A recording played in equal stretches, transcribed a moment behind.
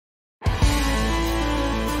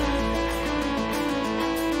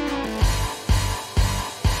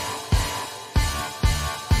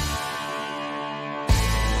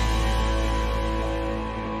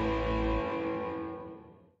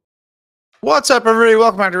What's up, everybody?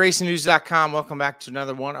 Welcome back to RacingNews.com. Welcome back to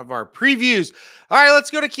another one of our previews. All right, let's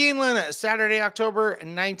go to Keeneland. Saturday, October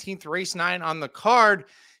 19th, race 9 on the card.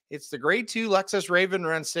 It's the Grade 2 Lexus Raven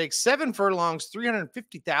Run Stakes, 7 furlongs,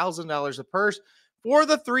 $350,000 a purse for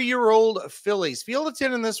the 3-year-old fillies. Field of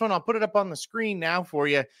 10 in this one. I'll put it up on the screen now for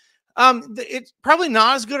you. It's probably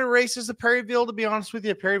not as good a race as the Perryville, to be honest with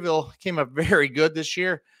you. Perryville came up very good this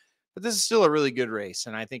year, but this is still a really good race,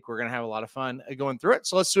 and I think we're going to have a lot of fun going through it.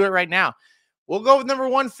 So let's do it right now. We'll go with number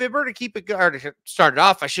 1, Fibber, to keep it, or to start it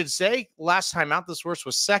off, I should say. Last time out, this horse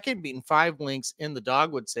was second, beating 5 lengths in the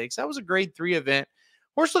Dogwood Stakes. That was a Grade 3 event.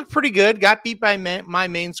 Horse looked pretty good. Got beat by My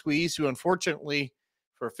Main Squeeze, who unfortunately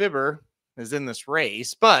for Fibber is in this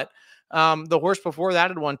race. But the horse before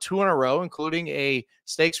that had won 2 in a row, including a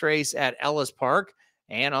stakes race at Ellis Park,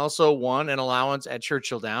 and also won an allowance at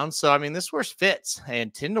Churchill Downs. So, I mean, this horse fits,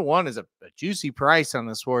 and 10-1 is a juicy price on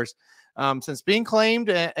this horse. Since being claimed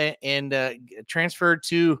and transferred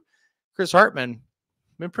to Chris Hartman,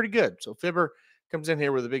 been pretty good. So Fibber comes in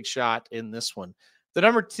here with a big shot in this one. The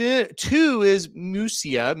number 2 is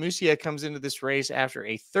Musia. Musia comes into this race after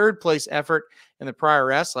a 3rd-place effort in the prior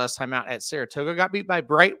rest. Last time out at Saratoga, got beat by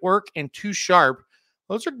Bright Work and Too Sharp.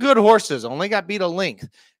 Those are good horses. Only got beat a length.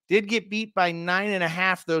 Did get beat by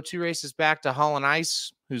 9.5, though, 2 races back to Holland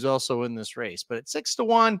Ice, who's also in this race. But at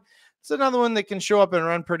 6-1, it's another one that can show up and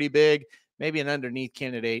run pretty big. Maybe an underneath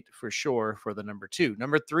candidate for sure for the number 2.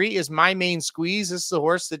 Number 3 is My Main Squeeze. This is the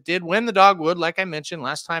horse that did win the Dogwood, like I mentioned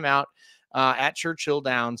last time out at Churchill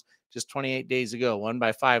Downs just 28 days ago. Won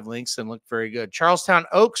by 5 lengths and looked very good. Charlestown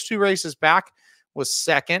Oaks, 2 races back, was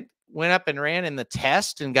second. Went up and ran in the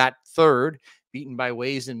test and got 3rd, beaten by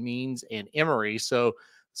Ways and Means and Emery. So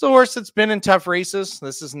it's a horse that's been in tough races.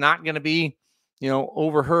 This is not going to be,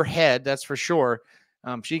 over her head, that's for sure.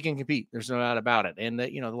 She can compete. There's no doubt about it. And,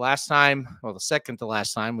 the last time, well, the second to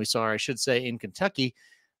last time we saw her, I should say, in Kentucky,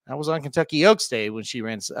 that was on Kentucky Oaks Day when she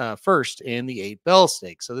ran first in the 8 Bell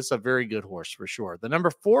Stakes. So this is a very good horse for sure. The number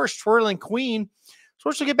 4 is Twirling Queen.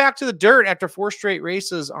 Supposed to get back to the dirt after 4 straight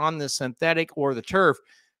races on the synthetic or the turf.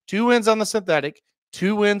 2 wins on the synthetic,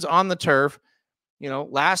 2 wins on the turf.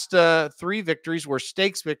 Last 3 victories were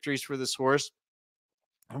stakes victories for this horse.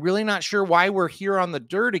 I'm really not sure why we're here on the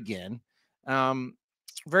dirt again.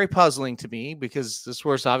 Very puzzling to me because this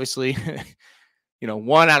horse obviously,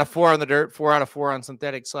 1 out of 4 on the dirt, 4 out of 4 on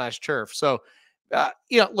synthetic / turf. So,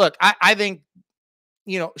 look, I think,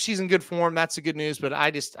 she's in good form. That's the good news, but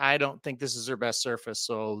I don't think this is her best surface.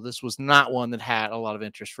 So this was not one that had a lot of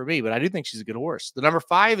interest for me, but I do think she's a good horse. The number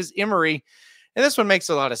 5 is Emery. And this one makes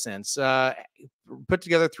a lot of sense. Put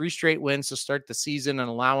together 3 straight wins to start the season, an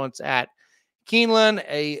allowance at Keeneland,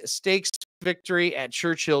 a stakes victory at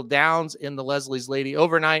Churchill Downs in the Leslie's Lady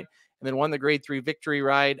Overnight, and then won the Grade 3 victory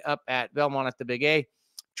ride up at Belmont at the Big A.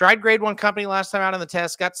 Tried Grade 1 company last time out in the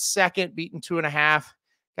test, got second, beaten 2.5,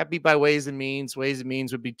 got beat by Ways and Means. Ways and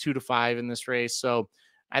Means would be 2-5 in this race. So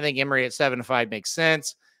I think Emery at 7-5 makes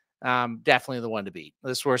sense. Definitely the one to beat.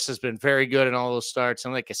 This horse has been very good in all those starts.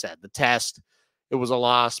 And like I said, the test, it was a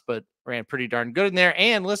loss, but ran pretty darn good in there.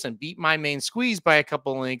 And listen, beat My Main Squeeze by a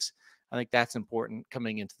couple of lengths. I think that's important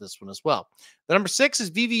coming into this one as well. The number 6 is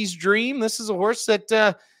Vivi's Dream. This is a horse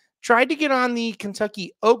that tried to get on the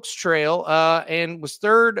Kentucky Oaks Trail and was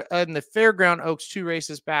 3rd in the Fairground Oaks 2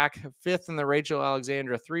 races back, 5th in the Rachel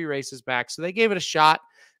Alexandra 3 races back. So they gave it a shot.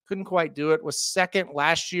 Couldn't quite do it. Was 2nd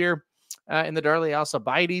last year in the Darley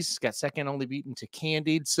Alcibiades. Got 2nd, only beaten to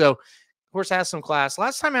Candied. So horse has some class.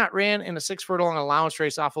 Last time out ran in a 6-furlong allowance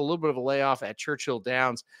race off a little bit of a layoff at Churchill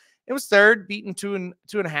Downs. It was 3rd, beaten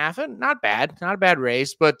 2.5, and not bad, not a bad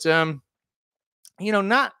race, but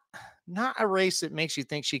not a race that makes you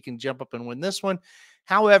think she can jump up and win this one.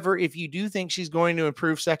 However, if you do think she's going to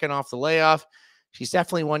improve 2nd off the layoff, she's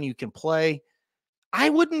definitely one you can play. I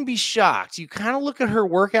wouldn't be shocked. You kind of look at her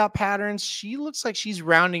workout patterns. She looks like she's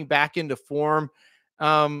rounding back into form.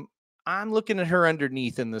 I'm looking at her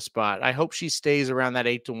underneath in this spot. I hope she stays around that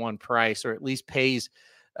 8-1 price, or at least pays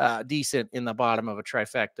decent in the bottom of a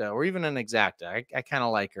trifecta or even an exacta. I kind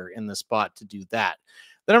of like her in the spot to do that.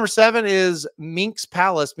 The number 7 is Minx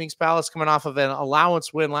Palace. Minx Palace coming off of an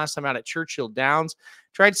allowance win last time out at Churchill Downs.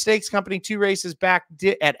 Tried stakes company 2 races back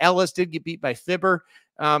at Ellis, did get beat by Fibber.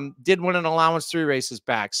 Did win an allowance 3 races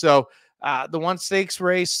back. So the 1 stakes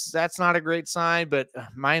race, that's not a great sign, but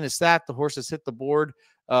minus that, the horse has hit the board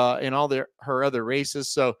in all her other races.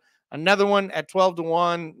 So another one at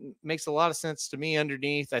 12-1 makes a lot of sense to me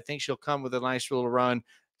underneath. I think she'll come with a nice little run,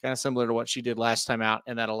 kind of similar to what she did last time out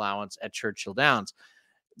in that allowance at Churchill Downs.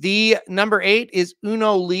 The number 8 is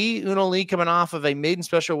Uno Lee. Uno Lee coming off of a maiden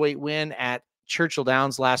special weight win at Churchill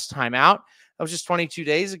Downs last time out. That was just 22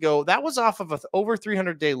 days ago. That was off of a over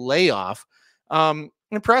 300-day layoff.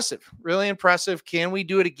 Impressive, really impressive. Can we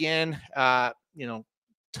do it again?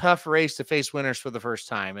 Tough race to face winners for the first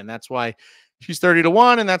time. And that's why she's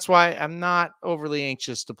 30-1. And that's why I'm not overly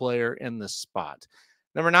anxious to play her in this spot.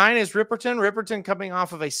 Number 9 is Ripperton. Ripperton coming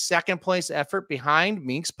off of a second place effort behind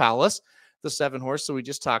Minx Palace, the 7-horse that we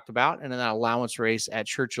just talked about, and in that allowance race at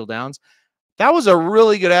Churchill Downs. That was a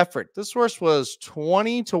really good effort. This horse was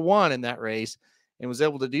 20-1 in that race and was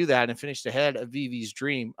able to do that and finished ahead of Vivi's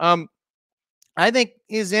Dream. I think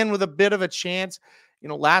is in with a bit of a chance.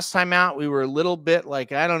 Last time out, we were a little bit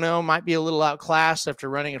like, I don't know, might be a little outclassed after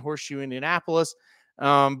running at Horseshoe Indianapolis.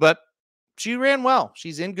 But she ran well.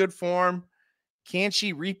 She's in good form. Can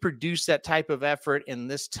she reproduce that type of effort in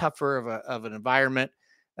this tougher of an environment?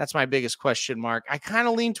 That's my biggest question mark. I kind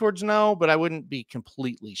of lean towards no, but I wouldn't be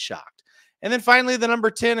completely shocked. And then finally, the number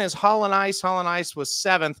 10 is Holland Ice. Holland Ice was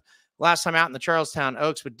 7th last time out in the Charlestown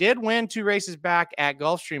Oaks, but did win 2 races back at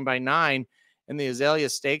Gulfstream by 9 in the Azalea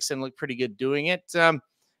Stakes and looked pretty good doing it.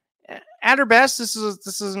 At her best, this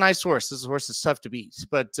is a nice horse. This is a horse that's tough to beat.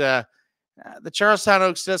 But the Charlestown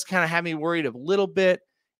Oaks does kind of have me worried a little bit.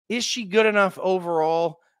 Is she good enough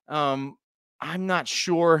overall? I'm not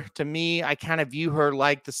sure. To me, I kind of view her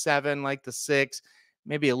like the 7, like the 6,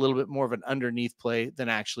 maybe a little bit more of an underneath play than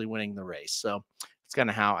actually winning the race. So it's kind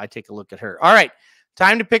of how I take a look at her. All right,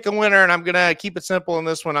 time to pick a winner, and I'm going to keep it simple in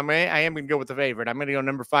this one. I am going to go with the favorite. I'm going to go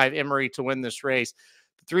number 5, Emery, to win this race.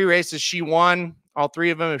 The 3 races she won, all 3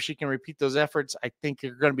 of them, if she can repeat those efforts, I think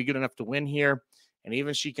they're going to be good enough to win here. And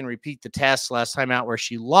even she can repeat the test last time out where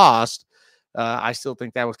she lost, I still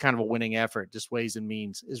think that was kind of a winning effort. Just ways and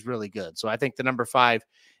means is really good. So I think the number 5,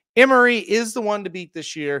 Emery, is the one to beat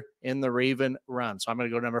this year in the Raven Run. So I'm going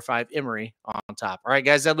to go number 5, Emery, on top. All right,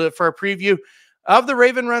 guys, that'll do it for a preview of the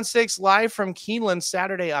Raven Run Stakes live from Keeneland,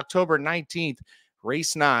 Saturday, October 19th.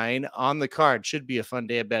 Race 9 on the card. Should be a fun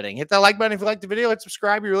day of betting. Hit that like button if you like the video. Hit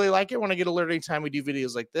subscribe if you really like it. Want to get alerted anytime we do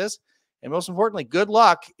videos like this. And most importantly, good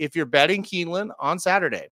luck if you're betting Keeneland on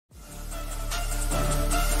Saturday.